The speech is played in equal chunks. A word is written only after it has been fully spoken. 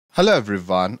Hello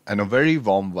everyone and a very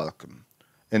warm welcome.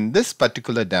 In this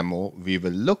particular demo, we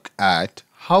will look at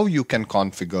how you can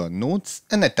configure notes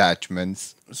and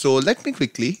attachments. So let me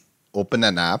quickly open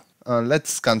an app.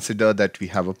 Let's consider that we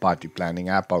have a party planning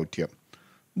app out here.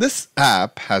 This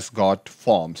app has got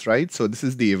forms, right? So this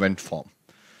is the event form.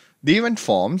 The event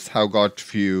forms have got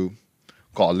few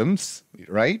columns,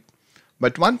 right?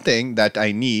 But one thing that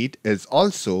I need is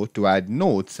also to add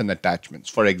notes and attachments.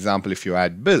 For example, if you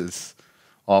add bills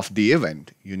of the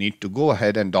event, you need to go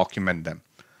ahead and document them.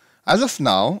 As of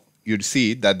now, you'd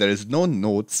see that there is no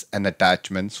notes and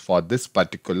attachments for this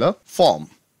particular form.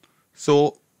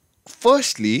 So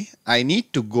firstly, I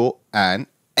need to go and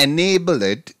enable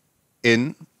it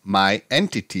in my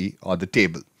entity or the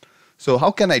table. So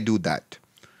how can I do that?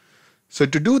 So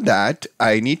to do that,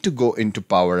 I need to go into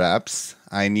Power Apps.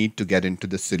 I need to get into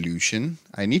the solution.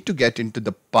 I need to get into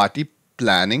the party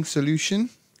planning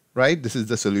solution, right? This is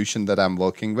the solution that I'm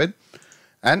working with.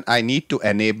 And I need to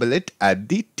enable it at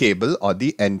the table or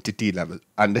the entity level.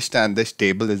 Understand this,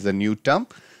 table is a new term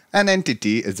and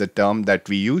entity is a term that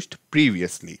we used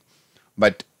previously,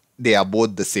 but they are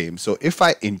both the same. So if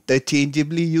I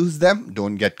interchangeably use them,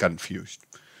 don't get confused.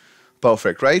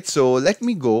 Perfect, right? So let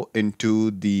me go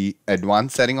into the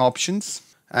advanced setting options,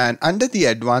 and under the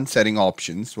advanced setting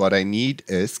options, what I need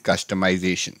is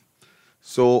customization.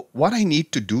 So what I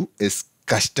need to do is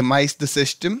customize the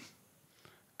system,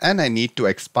 and I need to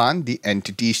expand the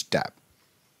entities tab.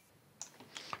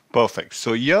 Perfect.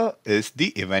 So here is the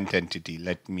event entity.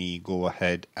 Let me go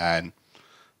ahead and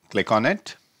click on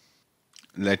it.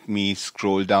 Let me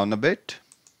scroll down a bit.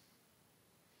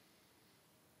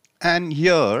 And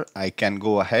here I can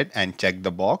go ahead and check the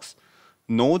box,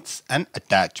 notes and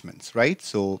attachments, right?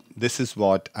 So this is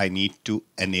what I need to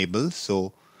enable.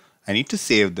 So I need to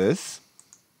save this.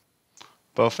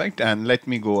 Perfect. And let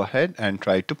me go ahead and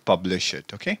try to publish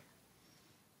it. Okay.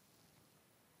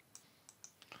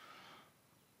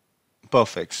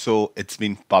 Perfect. So it's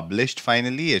been published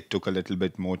finally. It took a little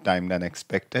bit more time than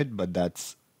expected, but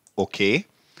that's okay.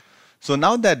 So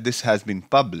now that this has been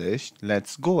published,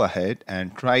 let's go ahead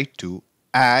and try to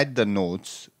add the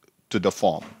notes to the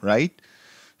form, right?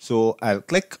 So I'll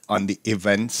click on the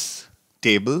events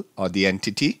table or the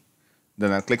entity.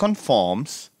 Then I'll click on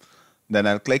forms. Then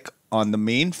I'll click on the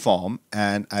main form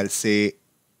and I'll say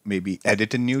maybe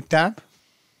edit a new tab.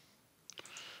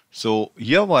 So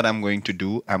here what I'm going to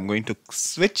do, I'm going to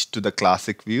switch to the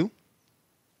classic view.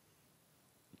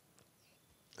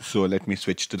 So let me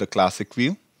switch to the classic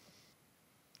view.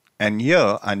 And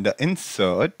here under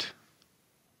insert,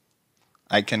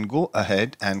 I can go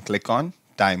ahead and click on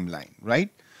timeline, right?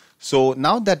 So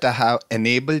now that I have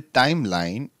enabled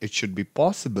timeline, it should be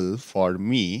possible for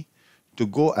me to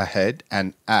go ahead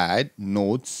and add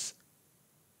notes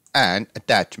and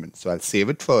attachments. So I'll save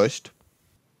it first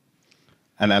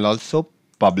and I'll also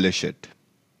publish it.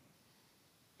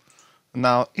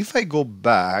 Now, if I go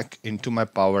back into my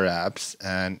Power Apps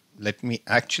and let me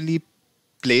actually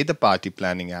play the party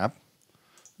planning app.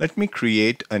 Let me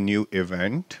create a new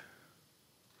event,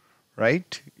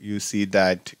 right? You see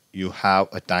that you have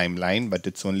a timeline, but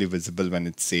it's only visible when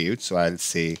it's saved. So I'll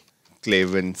say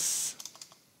Clavin's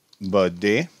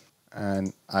birthday,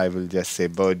 and I will just say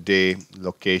birthday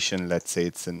location. Let's say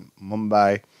it's in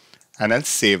Mumbai, and I'll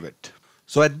save it.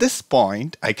 So at this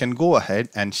point, I can go ahead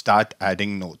and start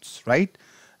adding notes, right?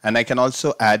 And I can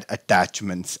also add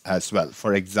attachments as well.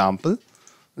 For example,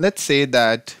 let's say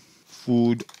that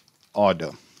food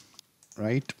order,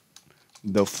 right?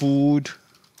 The food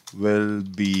will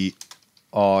be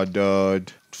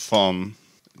ordered from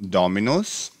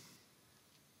Domino's.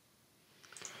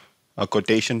 A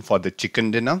quotation for the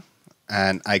chicken dinner,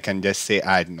 and I can just say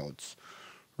add notes,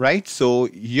 right? So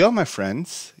here, my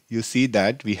friends, you see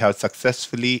that we have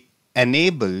successfully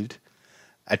enabled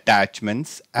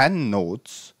attachments and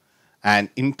notes and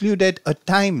included a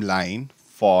timeline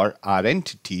for our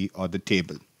entity or the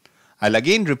table. I'll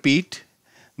again repeat,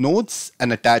 notes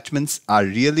and attachments are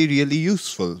really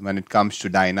useful when it comes to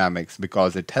Dynamics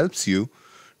because it helps you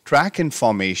track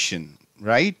information,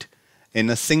 right, in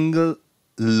a single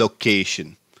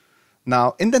location.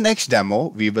 Now, in the next demo,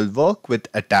 we will work with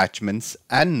attachments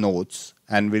and notes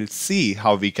and we'll see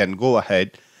how we can go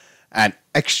ahead and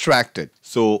extract it.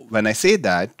 So when I say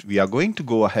that, we are going to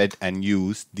go ahead and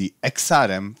use the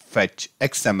XRM Fetch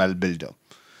XML Builder.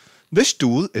 This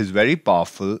tool is very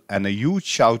powerful, and a huge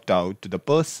shout out to the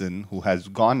person who has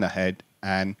gone ahead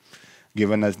and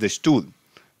given us this tool.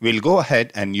 We'll go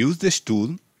ahead and use this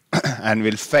tool and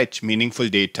we'll fetch meaningful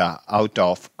data out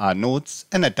of our notes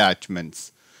and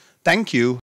attachments. Thank you.